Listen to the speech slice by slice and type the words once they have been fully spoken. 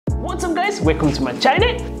What's up guys, welcome to my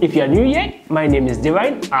channel. If you are new here, my name is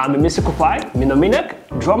Divine. I'm a musical choir, minominak,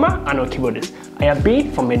 drummer and a keyboardist. I have been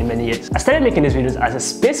for many years. I started making these videos as a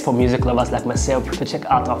space for music lovers like myself to check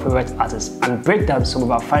out our favorite artists and break down some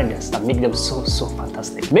of our findings that make them so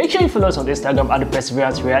fantastic. Make sure you follow us on Instagram at the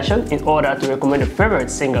Perseverance Reaction in order to recommend your favorite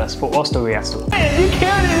singers for us to react to. Hey, you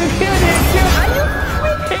killed it, you killed it, you killed it. Are you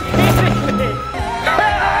freaking kidding me?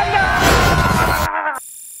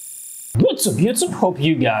 What's up YouTube? Hope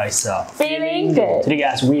you guys are feeling good. Today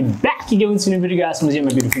guys, we're back again with a new video guys. My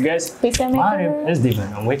beautiful guys. My name is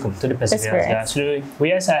Divine and welcome to the Perseverance guys. Today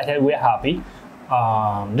we're excited, we're happy.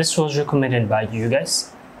 This was recommended by you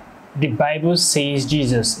guys. The Bible says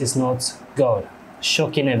Jesus is not God.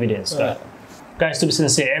 Shocking evidence. Guys, to be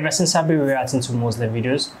sincere, ever since I've been reacting to Muslim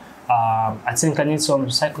videos, I think I need some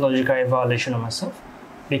psychological evaluation of myself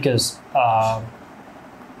because I've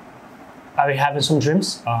been having some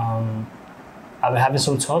dreams. I've been having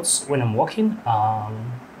some thoughts when I'm walking.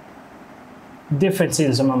 Different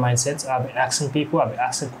things on my mindset. I've been asking people, I've been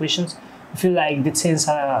asking questions. I feel like the things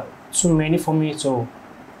are too many for me to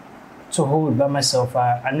hold by myself.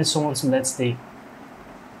 I need someone to let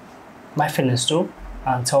my feelings to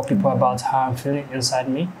and tell people about how I'm feeling inside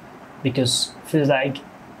me, because it feels like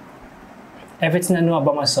everything I know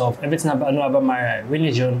about myself, everything I know about my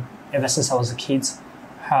religion ever since I was a kid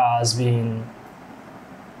has been,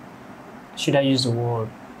 should I use the word,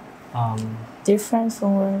 different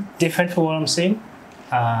from what I'm saying,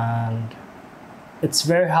 and it's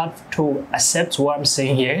very hard to accept what I'm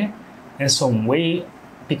saying here in some way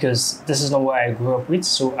because this is not what I grew up with.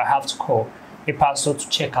 So I have to call a pastor to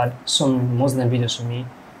check out some Muslim videos for me,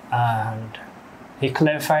 and he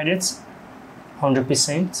clarified it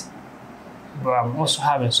 100%. But I'm also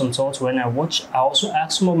having some thoughts when I watch. I also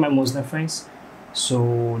asked some of my Muslim friends.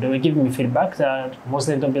 So they were giving me feedback that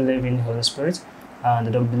Muslims don't believe in the Holy Spirit and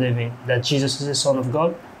they don't believe that Jesus is the Son of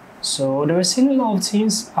God. So they were saying a lot of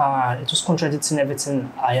things. It was contradicting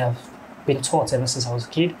everything I have been taught ever since I was a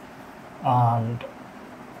kid. And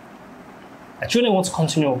I truly want to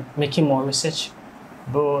continue making more research.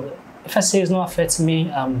 But if I say it's not affecting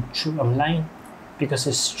me, I'm lying, because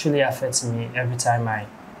it's truly affecting me every time I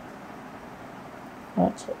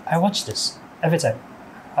watch this. Every time.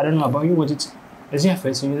 I don't know about you, is it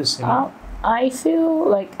affecting you the same? I feel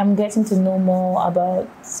like I'm getting to know more about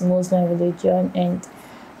Muslim religion, and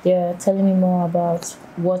they're telling me more about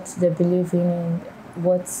what they believe in and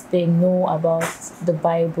what they know about the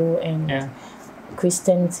Bible and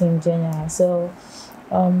Christianity in general. So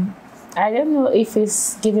I don't know if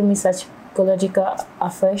it's giving me such psychological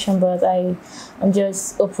affection, but I'm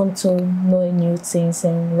just open to knowing new things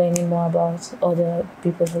and learning more about other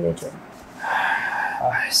people's religion.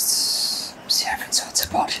 See, I haven't thought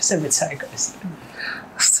about this every time, guys.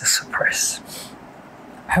 I'm still surprised.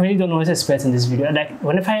 I really don't know what to expect in this video. Like,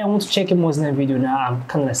 whenever I want to check a Muslim video now, I'm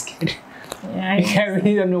kind of scared. Yeah, I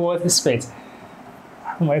really don't know what to expect.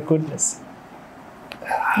 Oh my goodness.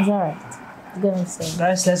 It's alright. It's gonna say.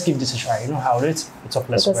 Guys, let's give this a try. You know how it is. We talk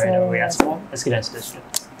less about it. React more. Let's get into this video.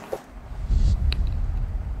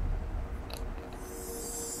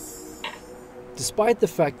 Despite the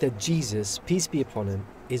fact that Jesus, peace be upon him,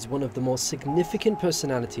 is one of the most significant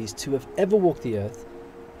personalities to have ever walked the earth,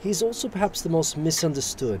 he is also perhaps the most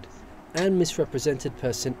misunderstood and misrepresented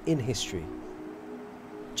person in history.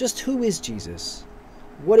 Just who is Jesus?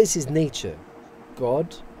 What is his nature?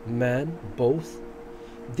 God? Man? Both?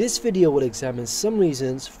 This video will examine some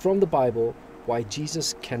reasons from the Bible why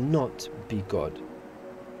Jesus cannot be God.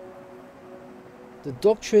 The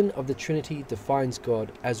doctrine of the Trinity defines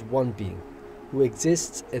God as one being, who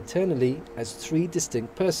exists eternally as three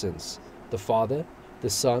distinct persons: the Father, the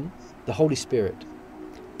Son, the Holy Spirit.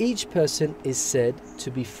 Each person is said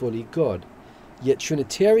to be fully God, yet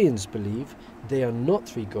Trinitarians believe they are not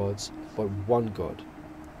three gods, but one God.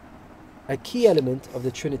 A key element of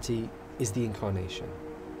the Trinity is the Incarnation.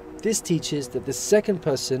 This teaches that the second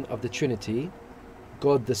person of the Trinity,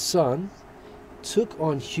 God the Son, took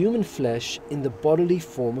on human flesh in the bodily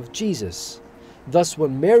form of Jesus. Thus,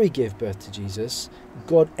 when Mary gave birth to Jesus,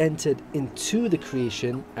 God entered into the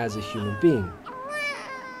creation as a human being.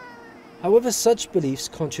 However, such beliefs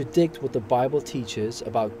contradict what the Bible teaches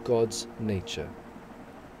about God's nature.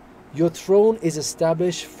 Your throne is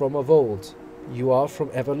established from of old. You are from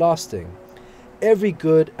everlasting. Every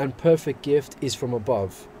good and perfect gift is from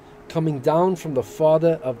above, coming down from the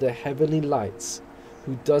Father of the heavenly lights,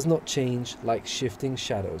 who does not change like shifting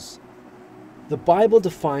shadows. The Bible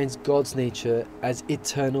defines God's nature as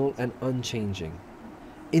eternal and unchanging.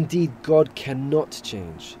 Indeed, God cannot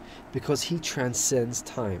change because he transcends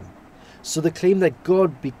time. So the claim that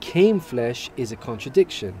God became flesh is a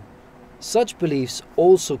contradiction. Such beliefs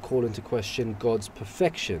also call into question God's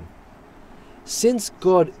perfection. Since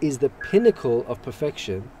God is the pinnacle of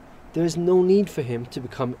perfection, there is no need for him to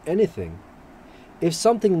become anything. If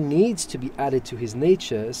something needs to be added to his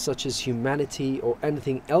nature, such as humanity or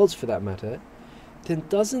anything else for that matter, then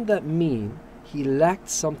doesn't that mean he lacked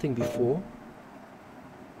something before?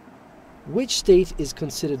 Which state is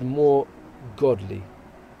considered more godly,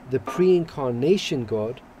 the pre-incarnation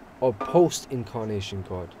God or post-incarnation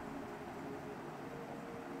God?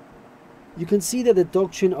 You can see that the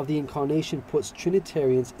doctrine of the incarnation puts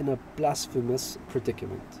Trinitarians in a blasphemous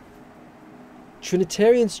predicament.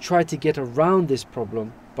 Trinitarians try to get around this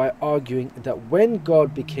problem by arguing that when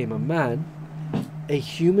God became a man, a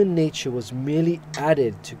human nature was merely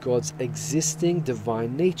added to God's existing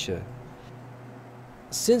divine nature.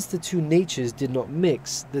 Since the two natures did not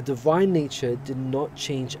mix, the divine nature did not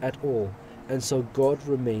change at all, and so God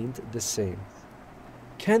remained the same.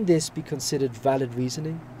 Can this be considered valid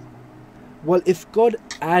reasoning? Well, if God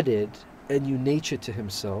added a new nature to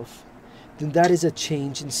himself, then that is a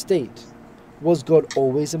change in state. Was God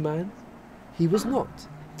always a man? He was not.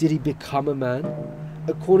 Did he become a man?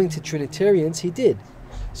 According to Trinitarians, he did.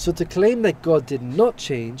 So to claim that God did not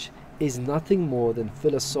change is nothing more than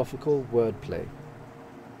philosophical wordplay.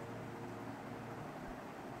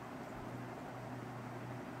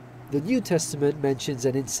 The New Testament mentions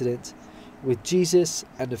an incident with Jesus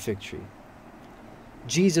and a fig tree.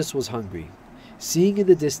 Jesus was hungry. Seeing in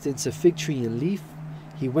the distance a fig tree in leaf,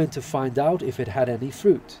 he went to find out if it had any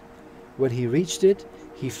fruit. When he reached it,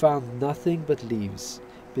 he found nothing but leaves,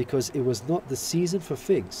 because it was not the season for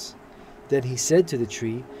figs. Then he said to the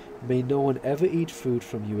tree, "May no one ever eat fruit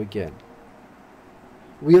from you again."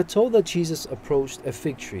 We are told that Jesus approached a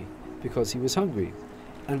fig tree because he was hungry,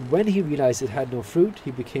 and when he realized it had no fruit, he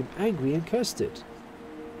became angry and cursed it.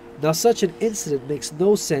 Now such an incident makes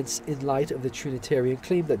no sense in light of the Trinitarian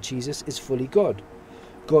claim that Jesus is fully God.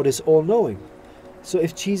 God is all-knowing. So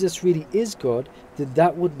if Jesus really is God, then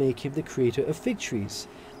that would make him the creator of fig trees,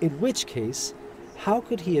 in which case, how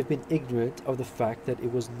could he have been ignorant of the fact that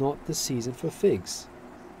it was not the season for figs?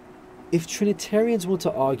 If Trinitarians want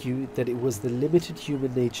to argue that it was the limited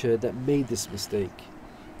human nature that made this mistake,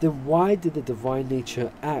 then why did the divine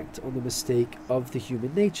nature act on the mistake of the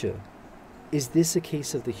human nature? Is this a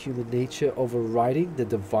case of the human nature overriding the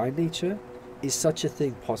divine nature? Is such a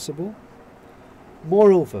thing possible?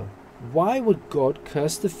 Moreover, why would God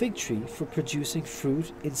curse the fig tree for producing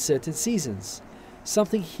fruit in certain seasons,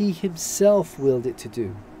 something he himself willed it to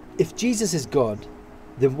do? If Jesus is God,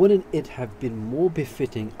 then wouldn't it have been more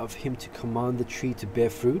befitting of him to command the tree to bear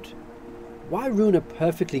fruit? Why ruin a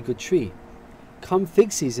perfectly good tree? Come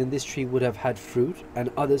fig season, this tree would have had fruit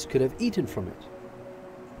and others could have eaten from it.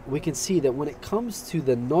 We can see that when it comes to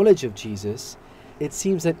the knowledge of Jesus, it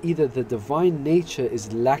seems that either the divine nature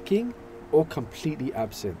is lacking or completely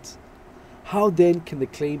absent. How then can the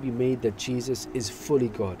claim be made that Jesus is fully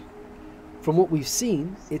God? From what we've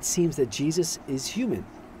seen, it seems that Jesus is human,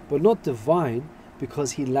 but not divine,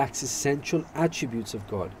 because he lacks essential attributes of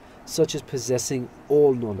God, such as possessing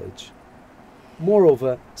all knowledge.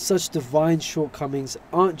 Moreover, such divine shortcomings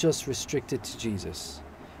aren't just restricted to Jesus.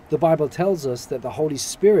 The Bible tells us that the Holy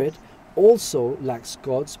Spirit also lacks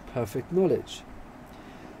God's perfect knowledge.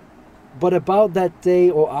 But about that day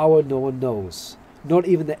or hour no one knows, not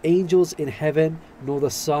even the angels in heaven, nor the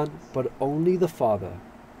Son, but only the Father.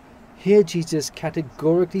 Here Jesus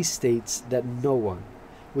categorically states that no one,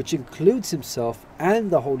 which includes himself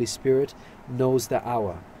and the Holy Spirit, knows the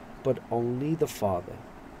hour, but only the Father.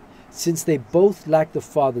 Since they both lack the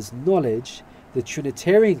Father's knowledge, the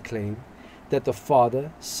Trinitarian claim that the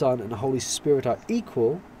Father, Son, and Holy Spirit are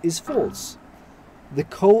equal is false. The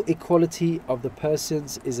co-equality of the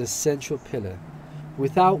persons is a central pillar,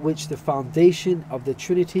 without which the foundation of the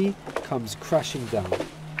Trinity comes crashing down.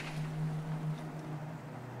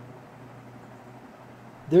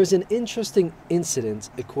 There is an interesting incident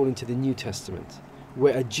according to the New Testament,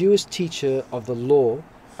 where a Jewish teacher of the law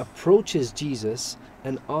approaches Jesus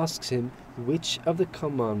and asks him which of the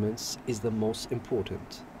commandments is the most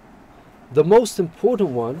important. "The most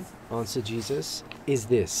important one," answered Jesus, "is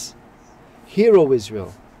this: Hear, O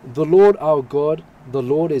Israel, the Lord our God, the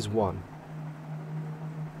Lord is one."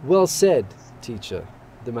 "Well said, teacher,"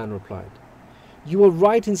 the man replied. "You are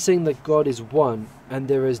right in saying that God is one and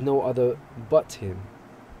there is no other but him."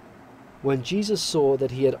 When Jesus saw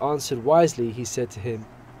that he had answered wisely, he said to him,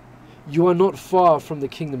 "You are not far from the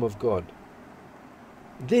kingdom of God."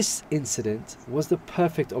 This incident was the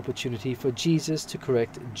perfect opportunity for Jesus to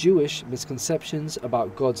correct Jewish misconceptions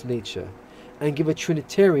about God's nature and give a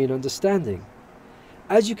Trinitarian understanding.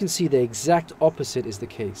 As you can see, the exact opposite is the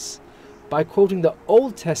case. By quoting the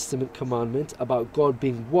Old Testament commandment about God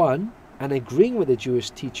being one and agreeing with the Jewish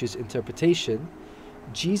teacher's interpretation,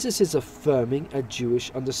 Jesus is affirming a Jewish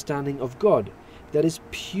understanding of God that is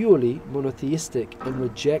purely monotheistic and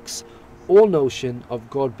rejects all notion of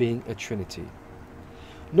God being a Trinity.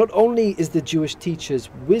 Not only is the Jewish teacher's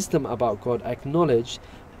wisdom about God acknowledged,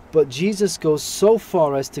 but Jesus goes so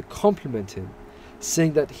far as to compliment him,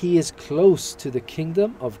 saying that he is close to the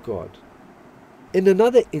kingdom of God. In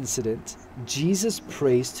another incident, Jesus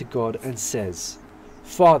prays to God and says,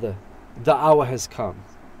 "Father, the hour has come.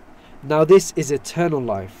 Now this is eternal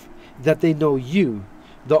life, that they know you,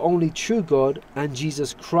 the only true God, and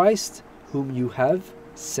Jesus Christ, whom you have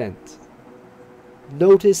sent."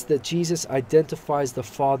 Notice that Jesus identifies the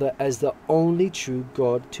Father as the only true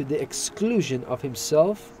God to the exclusion of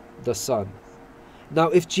himself, the Son. Now,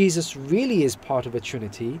 if Jesus really is part of a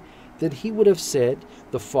Trinity, then he would have said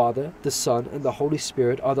the Father, the Son, and the Holy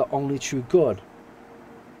Spirit are the only true God.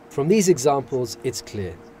 From these examples, it's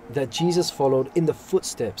clear that Jesus followed in the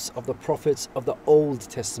footsteps of the prophets of the Old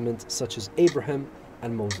Testament, such as Abraham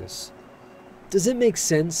and Moses. Does it make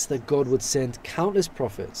sense that God would send countless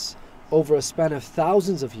prophets over a span of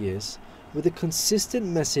thousands of years with a consistent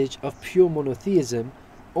message of pure monotheism,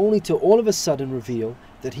 only to all of a sudden reveal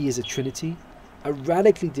that he is a Trinity, a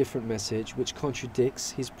radically different message which contradicts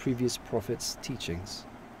his previous prophets' teachings?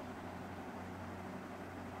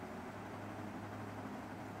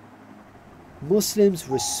 Muslims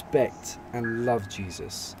respect and love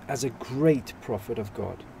Jesus as a great prophet of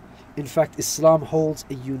God. In fact, Islam holds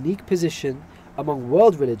a unique position among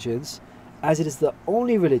world religions, as it is the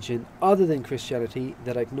only religion other than Christianity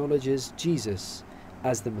that acknowledges Jesus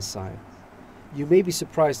as the Messiah. You may be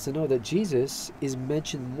surprised to know that Jesus is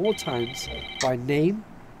mentioned more times by name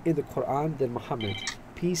in the Quran than Muhammad,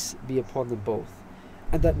 peace be upon them both,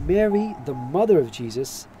 and that Mary, the mother of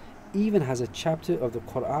Jesus, even has a chapter of the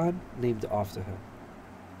Quran named after her.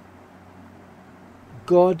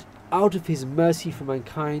 God, out of his mercy for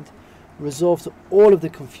mankind, resolved all of the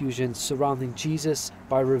confusion surrounding Jesus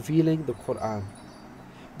by revealing the Quran.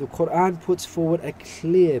 The Quran puts forward a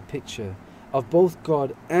clear picture of both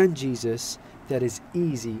God and Jesus that is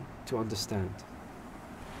easy to understand.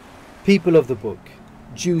 People of the book,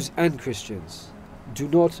 Jews and Christians, do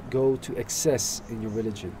not go to excess in your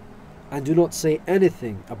religion, and do not say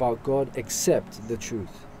anything about God except the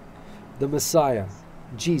truth. The Messiah,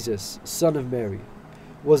 Jesus, son of Mary,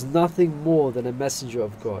 was nothing more than a messenger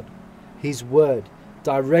of God, his word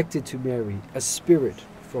directed to Mary, a spirit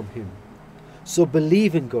from him. So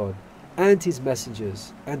believe in God and his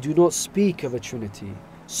messengers, and do not speak of a Trinity.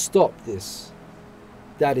 Stop this.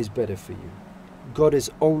 That is better for you. God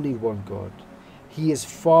is only one God. He is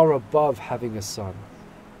far above having a son.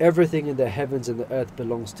 Everything in the heavens and the earth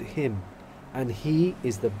belongs to him, and he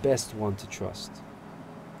is the best one to trust.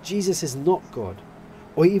 Jesus is not God,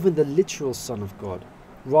 or even the literal Son of God.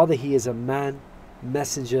 Rather, he is a man,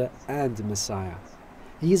 messenger, and Messiah.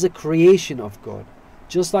 He is a creation of God,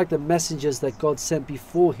 just like the messengers that God sent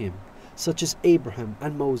before him, such as Abraham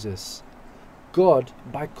and Moses. God,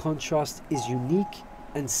 by contrast, is unique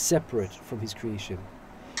and separate from his creation.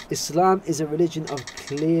 Islam is a religion of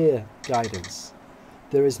clear guidance.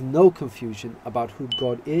 There is no confusion about who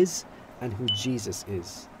God is and who Jesus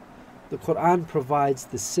is. The Quran provides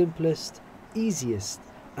the simplest, easiest,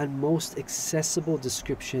 and most accessible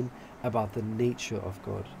description about the nature of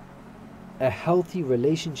God. A healthy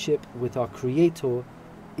relationship with our Creator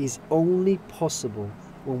is only possible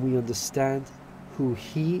when we understand who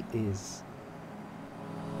He is.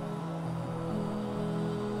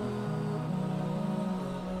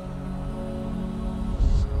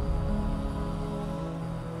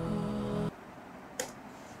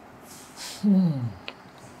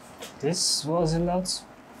 This was a lot.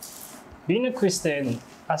 Being a Christian,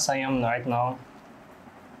 as I am right now,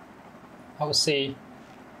 I would say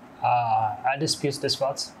I dispute this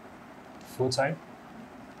part full time.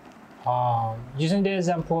 Using the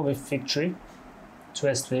example of a fig tree to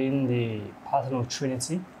explain the pattern of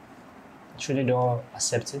Trinity, truly don't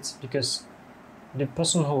accept it, because the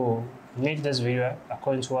person who made this video,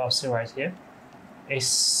 according to what I've said right here, is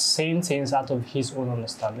saying things out of his own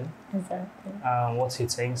understanding. Exactly. What he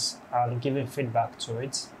thinks, and giving feedback to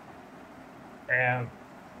it.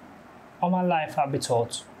 All my life I've been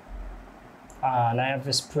taught, and I have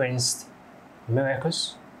experienced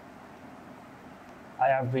miracles. I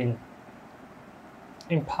have been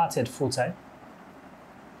imparted full time.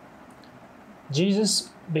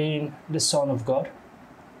 Jesus being the Son of God,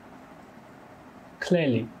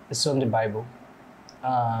 clearly it's on the Bible.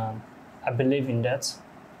 I believe in that.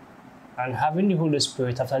 And having the Holy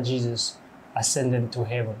Spirit after Jesus ascended to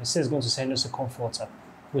heaven. He says he's going to send us a comforter,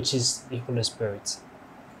 which is the Holy Spirit.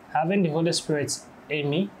 Having the Holy Spirit in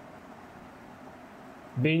me,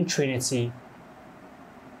 being Trinity,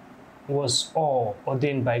 was all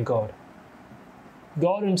ordained by God.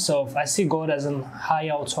 God himself, I see God as an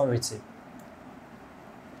higher authority.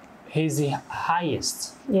 He's the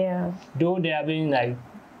highest. Yeah. Though they are being like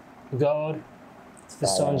God, the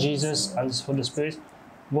Son, Jesus, and the Holy Spirit,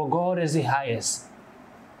 but God is the highest.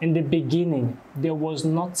 In the beginning, there was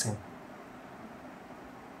nothing.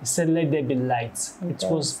 He said, let there be light. It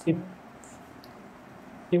was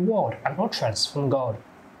a word, an utterance from God.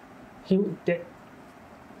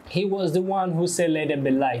 He was the one who said, let there be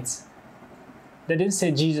light. They didn't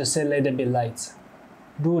say Jesus said, let there be light.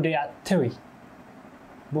 Though they are three.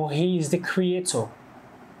 But he is the creator.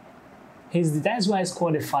 That's why he's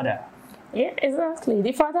called the Father. Yeah, exactly.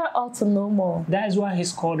 The Father ought to know more. That is why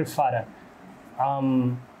he's called the Father.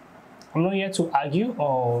 I'm not here to argue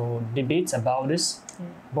or debate about this,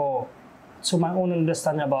 but to my own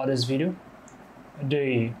understanding about this video,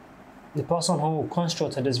 the person who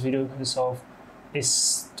constructed this video himself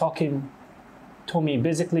is talking to me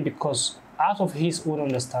basically because out of his own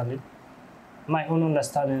understanding, my own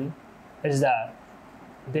understanding is that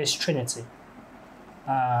there's Trinity.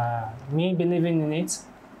 Me believing in it,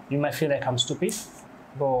 you might feel like I'm stupid,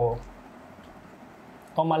 but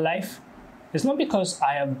all my life, it's not because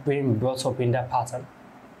I have been brought up in that pattern.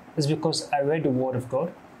 It's because I read the Word of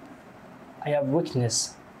God. I have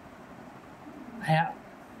witness.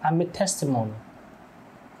 I'm a testimony.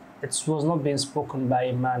 It was not being spoken by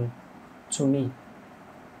a man to me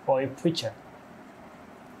or a preacher.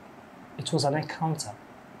 It was an encounter.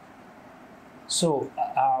 So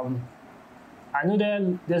I know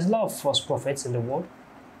there's a lot of false prophets in the world.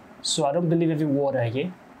 So I don't believe every word I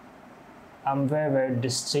hear. I'm very, very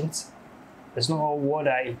distinct. There's no word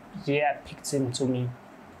I hear picked into me.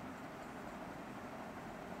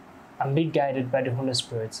 I'm being guided by the Holy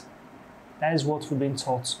Spirit. That is what we've been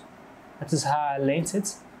taught. That is how I learned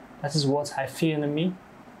it. That is what I feel in me.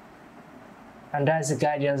 And that is the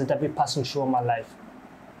guidance that I've been passing through my life.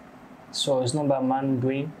 So it's not by man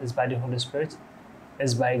doing, it's by the Holy Spirit.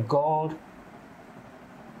 It's by God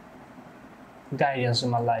guidance in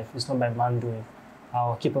my life. It's not by man doing.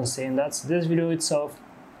 I'll keep on saying that. This video itself,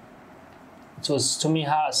 it was, to me,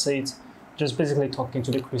 how I say it, just basically talking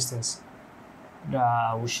to the Christians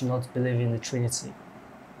that we should not believe in the Trinity.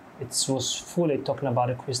 It was fully talking about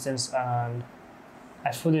the Christians, and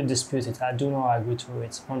I fully dispute it. I do not agree to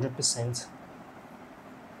it 100%.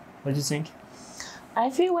 What do you think? I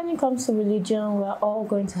feel when it comes to religion, we're all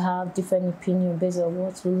going to have different opinions based on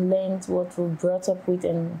what we learned, what we brought up with,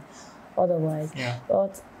 and otherwise. Yeah.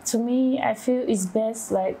 But to me, I feel it's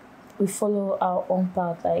best like we follow our own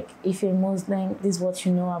path. Like if you're Muslim, this is what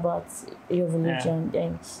you know about your religion.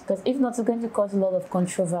 Because if not, it's going to cause a lot of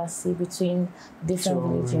controversy between different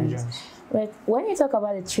religions. But when you talk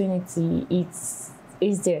about the Trinity, it's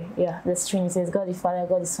there. Yeah, there's Trinity. It's God the Father,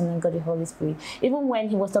 God the Son, and God the Holy Spirit. Even when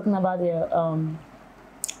he was talking about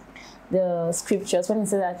the scriptures, when he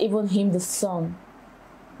said that even him, the Son,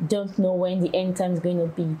 don't know when the end time is going to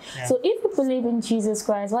be. Yeah. So if you believe in Jesus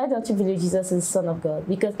Christ, why don't you believe Jesus is the Son of God?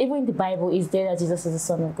 Because even in the Bible, it's there that Jesus is the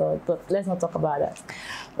Son of God. But let's not talk about that.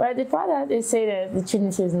 Right? The part that they say that the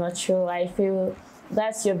Trinity is not true, I feel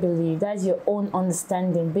that's your belief, that's your own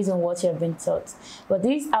understanding based on what you have been taught. But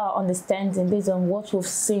these are understanding based on what we've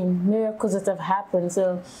seen, miracles that have happened.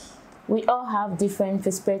 So we all have different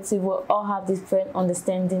perspectives, we all have different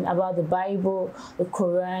understanding about the Bible, the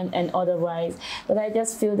Quran, and otherwise. But I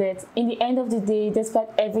just feel that in the end of the day, despite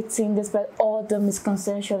everything, despite all the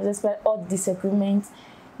misconceptions, despite all the disagreements,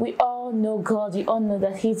 we all know God, we all know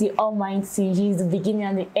that He's the Almighty, He's the beginning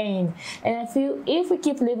and the end. And I feel if we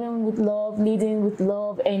keep living with love, leading with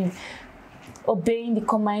love, and obeying the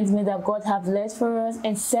commandment that God has left for us,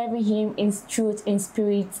 and serving Him in truth, in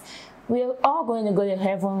spirit, we are all going to go to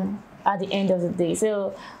heaven at the end of the day.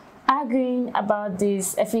 So arguing about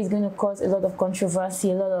this, I think it's going to cause a lot of controversy,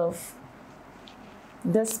 a lot of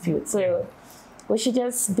dispute. So we should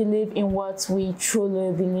just believe in what we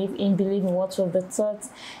truly believe in what we've been taught.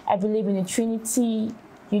 I believe in the Trinity.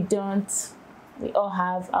 You don't. We all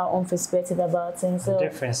have our own perspective about things. So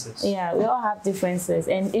differences. Yeah, we all have differences,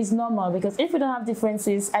 and it's normal because if we don't have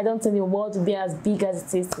differences, I don't think the world will be as big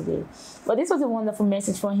as it is today. But this was a wonderful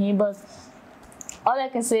message for him. But all I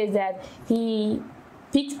can say is that he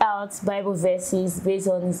picked out Bible verses based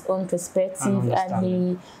on his own perspective, and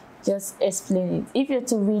he just explained it. If you're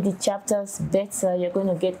to read the chapters better, you're going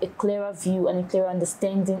to get a clearer view and a clearer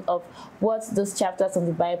understanding of what those chapters of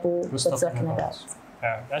the Bible were talking about.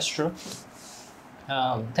 Yeah, that's true.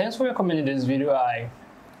 Thanks for recommending this video. I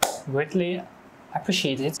greatly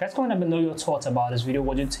appreciate it. Guys, comment down below your thoughts about this video.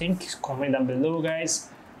 What do you think? Comment down below, guys.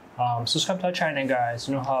 Subscribe to our channel, guys.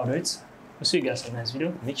 You know how to do it. We'll see you guys in the next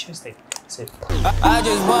video. Make sure you stay safe. I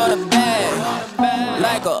just want a bag,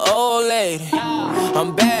 like an old lady.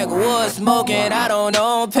 I'm backwoods smoking, I don't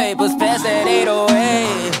own papers. Pass that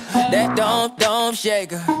 808, that don't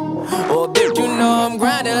shake her. Oh, bitch, you know I'm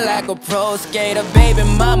grinding like a pro skater. Baby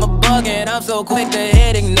mama bugging, I'm so quick to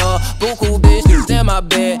hit ignore. Buku bitches in my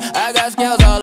bed, I got scales all